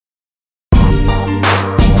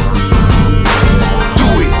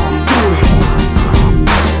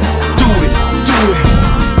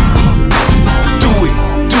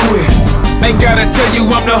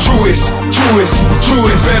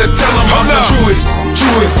truest. Better tell them I'm the truest.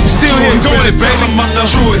 Still here doing it, baby. I'm the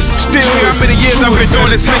truest. Still here. How many years I've been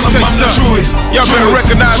doing this mixtape stuff? Y'all better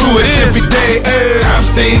recognize who it is. Every day, top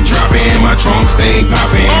stay dropping, my trunk stay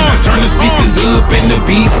popping. I turn the speakers up and the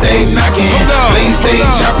beat stay knocking. Play stay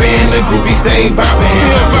chopping, the groupie stay bopping.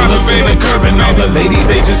 Pull up to the curb and all the ladies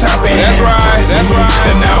they just hopping. That's right, that's right.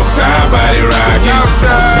 The Southside body rocking.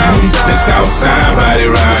 The Southside body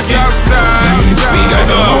rocking. We got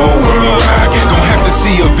the whole world rocking. Don't have to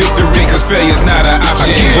see a victory, cause failure's not an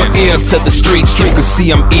option. I keep one ear to the streets, you can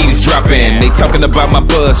see I'm eavesdropping. They talking about my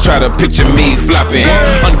buzz, try to picture me flopping.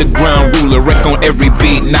 Underground ruler, wreck on every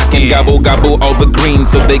beat, knocking. Gobble, gobble all the green,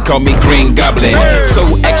 so they call me Green Goblin. So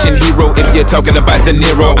action hero, if you're talking about De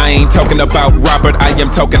Niro, I ain't talking about Robert, I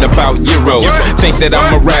am talking about Euros. Think that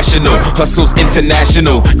I'm irrational, hustle's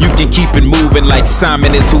international. You can keep it moving like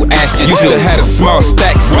Simon is who asked you. Used to had a small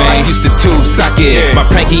stacks, man, used to tube socket. My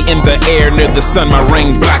panky in the air, near the sun, my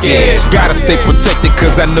ring block it. Gotta stay protected,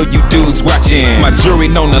 cause I know you dudes watching. My jury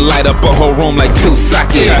known to light up a whole room like 2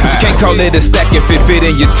 sockets. Can't call it a stack if it fit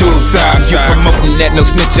in your tube size. You promoting that, no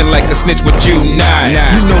snitching like a snitch with you not.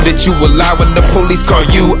 You know that you will lie when the police call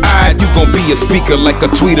you odd. You gon' be a speaker like a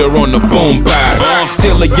tweeter on the boom box.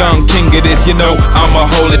 Still a young king of this, you know, I'ma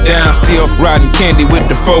hold it down. Still riding candy with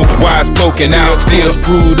the 4 wires poking out. Still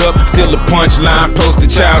screwed up, still a punchline. Post a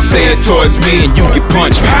child, say it towards me and you get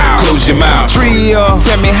punched. Close your mouth. Trio,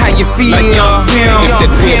 Tell me how you feel. like young pimp. If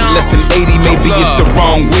that pimp less than 80, maybe it's the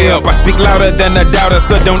wrong whip. I speak louder than a doubter,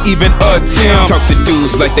 so don't even attempt. Talk to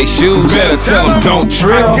dudes like they shoes, better tell them don't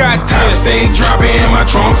trip. I got Top stay dropping, my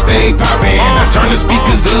trunk stay popping. I turn the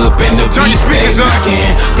speakers up and the beat stay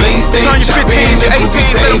knocking. Play stay chopping, the groupie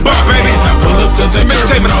stay bopping. Pull up to the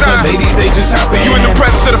curb and all the ladies they just hopping. You in the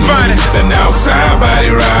presence of the finest. The Southside body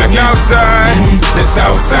rocking. The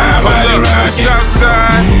Southside body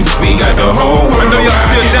rocking. We got the whole world. I know y'all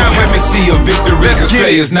still down with me. See a victory, Let's cause get it.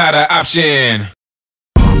 failure's not an option.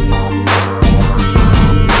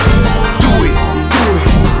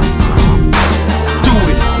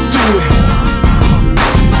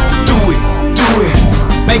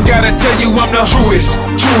 Ain't gotta tell you I'm the truest.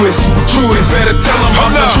 Better tell them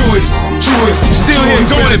I'm the truest. Still here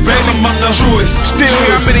doing it, baby. I'm the truest. Still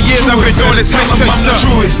here. How many years I've been doing this mixtape stuff?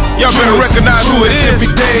 Y'all better recognize who it is.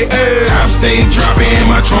 Every day, Top stay dropping,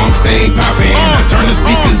 my trunk stay popping. I turn the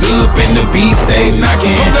speakers up and the beat stay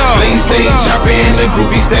knocking. Play stay chopping, the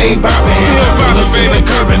groupie stay bopping. Pull up to the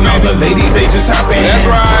curb and all the ladies they just hopping. That's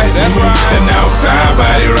right, that's right. The Southside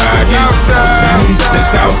body rocking. The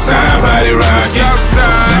Southside body rocking.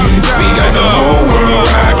 We got the whole world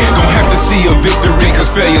rocking. Don't have to see a victory, cause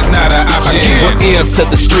failure's not an option. I keep one ear to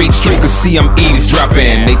the streets, you can see I'm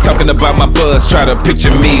eavesdropping. They talking about my buzz, try to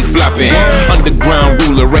picture me flopping. Underground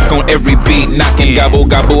ruler, wreck on every beat, knocking. Gobble,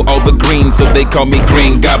 gobble all the green, so they call me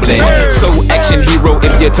Green Goblin. So action hero,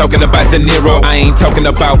 if you're talking about De Niro, I ain't talking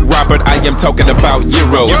about Robert, I am talking about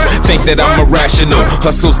Euros. Think that I'm irrational,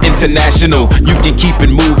 hustle's international. You can keep it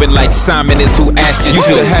moving like Simon is who asked you. Used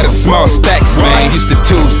to had a small stacks, man, used to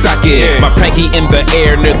tube socket. My panky in the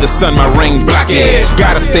air, near the sun, my ring block it.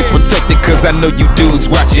 Gotta stay protected, cause I know you dudes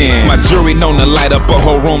watching. My jury known to light up a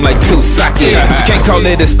whole room like 2 sockets. Can't call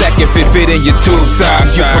it a stack if it fit in your tube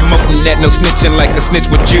size. You promoting that, no snitching like a snitch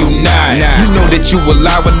with you not. You know that you will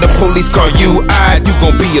lie when the police call you odd. You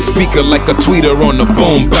gon' be a speaker like a tweeter on the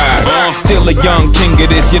boom box. Still a young king of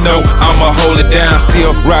this, you know, I'ma hold it down.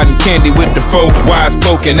 Still riding candy with the 4 wires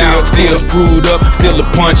poking out. Still screwed up, still a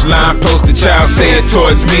punchline. Post a child, say it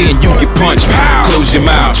towards me and you get punched. Close your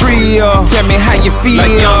mouth. Trio, Tell me how you feel.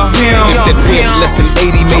 like young pimp. If that pimp less than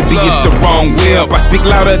 80, maybe it's the wrong whip. I speak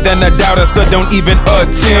louder than a doubter, so don't even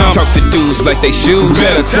attempt. Talk to dudes like they shoes,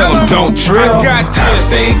 better tell them don't trip. I got Top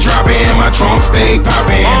stay dropping, my trunk stay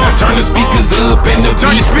popping. I turn the speakers up and the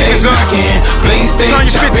beat stay knocking. Play stay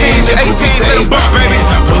chopping, the groupie stay bopping.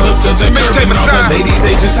 Pull up to the curb and all the ladies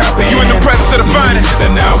they just hopping. You in the presence of the finest. The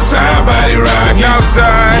Southside body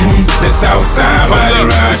rocking. The Southside body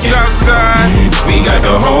rocking. We got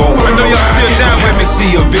the whole world. I know y'all still down with me.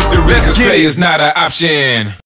 See a victory, cause get it. failure's not an option.